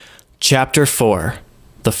Chapter 4.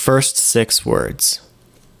 The First 6 Words.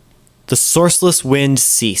 The sourceless wind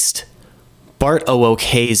ceased. Bart awoke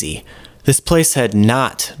hazy. This place had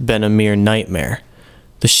not been a mere nightmare.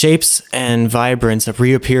 The shapes and vibrance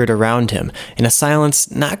reappeared around him in a silence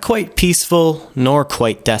not quite peaceful nor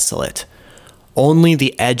quite desolate. Only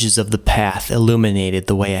the edges of the path illuminated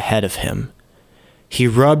the way ahead of him. He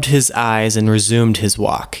rubbed his eyes and resumed his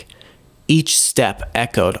walk. Each step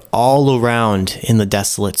echoed all around in the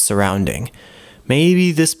desolate surrounding.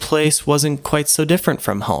 Maybe this place wasn't quite so different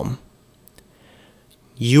from home.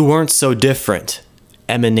 "You weren't so different,"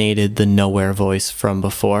 emanated the nowhere voice from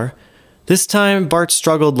before. This time, Bart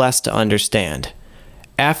struggled less to understand.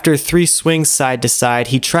 After 3 swings side to side,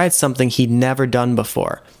 he tried something he'd never done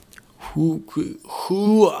before.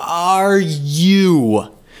 Who are you?"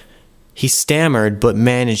 He stammered but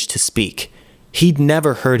managed to speak. He'd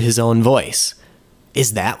never heard his own voice.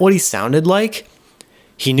 Is that what he sounded like?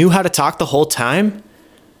 He knew how to talk the whole time?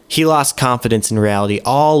 He lost confidence in reality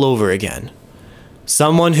all over again.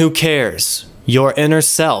 "Someone who cares. Your inner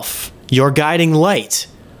self. Your guiding light.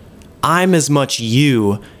 I'm as much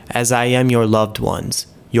you as I am your loved ones,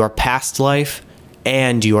 your past life,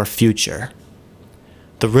 and your future."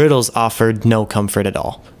 The riddles offered no comfort at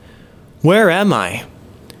all. "Where am I?"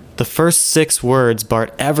 The first 6 words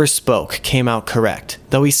Bart ever spoke came out correct,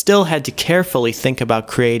 though he still had to carefully think about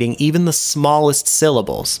creating even the smallest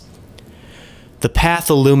syllables. The path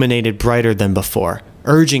illuminated brighter than before,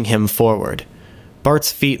 urging him forward.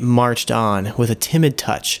 Bart's feet marched on with a timid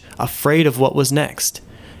touch, afraid of what was next.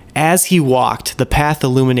 As he walked, the path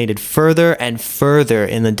illuminated further and further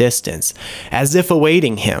in the distance, as if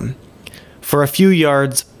awaiting him. For a few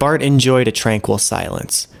yards, Bart enjoyed a tranquil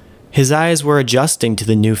silence. His eyes were adjusting to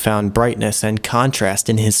the newfound brightness and contrast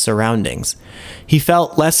in his surroundings. He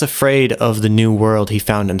felt less afraid of the new world he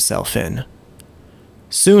found himself in.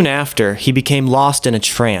 Soon after, he became lost in a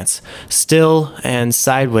trance, still and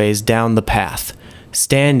sideways down the path,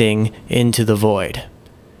 standing into the void.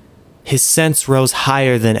 His sense rose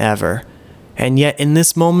higher than ever, and yet in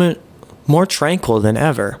this moment, more tranquil than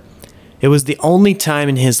ever. It was the only time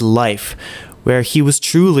in his life where he was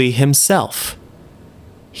truly himself.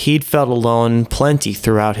 He'd felt alone plenty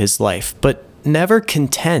throughout his life, but never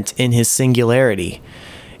content in his singularity.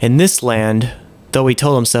 In this land, though he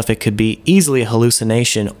told himself it could be easily a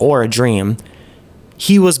hallucination or a dream,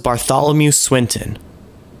 he was Bartholomew Swinton.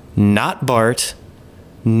 Not Bart,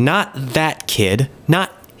 not that kid,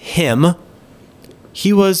 not him.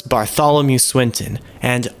 He was Bartholomew Swinton,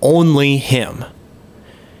 and only him.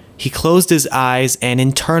 He closed his eyes and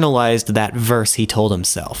internalized that verse he told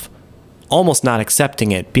himself, almost not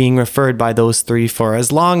accepting it, being referred by those 3 for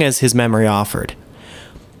as long as his memory offered.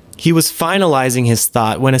 He was finalizing his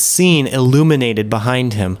thought when a scene illuminated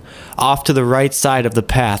behind him, off to the right side of the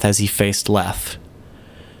path as he faced left.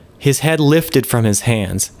 His head lifted from his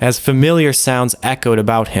hands as familiar sounds echoed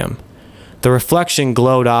about him. The reflection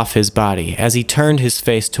glowed off his body as he turned his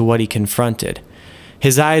face to what he confronted.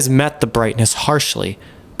 His eyes met the brightness harshly,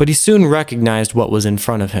 but he soon recognized what was in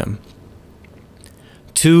front of him.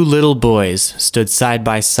 2 little boys stood side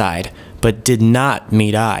by side, but did not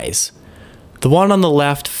meet eyes. The one on the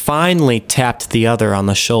left finally tapped the other on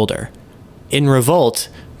the shoulder. In revolt,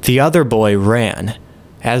 the other boy ran,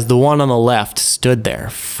 as the one on the left stood there,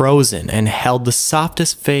 frozen, and held the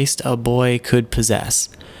softest face a boy could possess,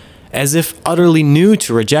 as if utterly new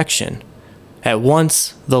to rejection. At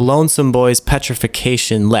once, the lonesome boy's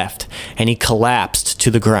petrification left, and he collapsed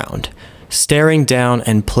to the ground, staring down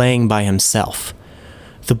and playing by himself.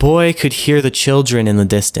 The boy could hear the children in the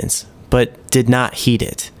distance, but did not heed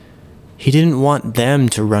it. He didn't want them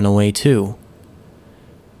to run away too.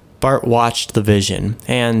 Bart watched the vision,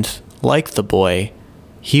 and, like the boy,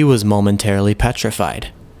 he was momentarily petrified.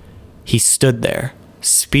 He stood there,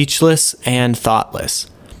 speechless and thoughtless,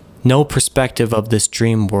 no perspective of this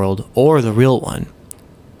dream world or the real one.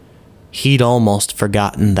 He'd almost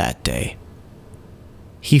forgotten that day.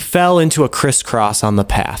 He fell into a crisscross on the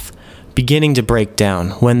path, beginning to break down,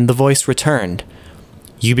 when the voice returned.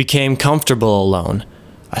 You became comfortable alone,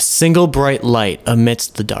 a single bright light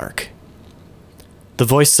amidst the dark. The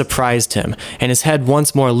voice surprised him, and his head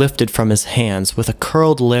once more lifted from his hands with a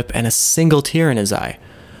curled lip and a single tear in his eye.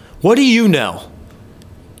 "What do you know?"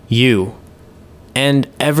 "You. And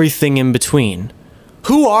everything in between."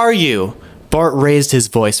 "Who are you?" Bart raised his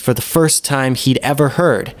voice for the first time he'd ever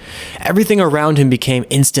heard. Everything around him became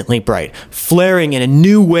instantly bright, flaring in a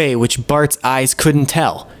new way which Bart's eyes couldn't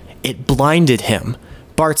tell. It blinded him.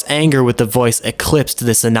 Bart's anger with the voice eclipsed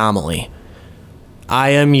this anomaly. "I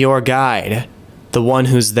am your guide, the one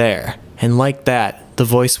who's there." And like that, the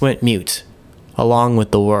voice went mute. along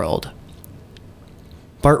with the world.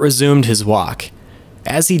 Bart resumed his walk.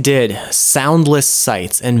 As he did, soundless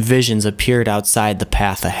sights and visions appeared outside the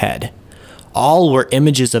path ahead. All were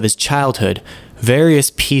images of his childhood,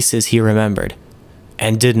 various pieces he remembered,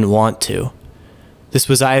 and didn't want to. This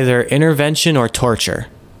was either intervention or torture.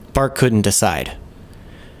 Bart couldn't decide.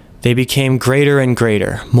 They became greater and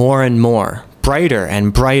greater, more and more, brighter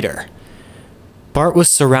and brighter. Bart was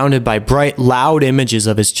surrounded by bright, loud images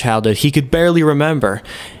of his childhood he could barely remember.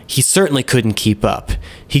 He certainly couldn't keep up.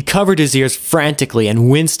 He covered his ears frantically and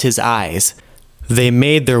winced his eyes. They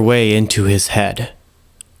made their way into his head.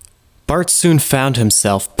 Bart soon found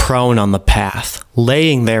himself prone on the path,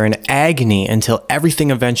 laying there in agony until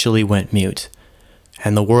everything eventually went mute,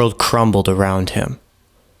 and the world crumbled around him.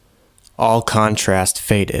 All contrast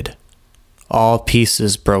faded. All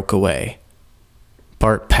pieces broke away.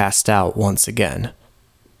 Bart passed out once again.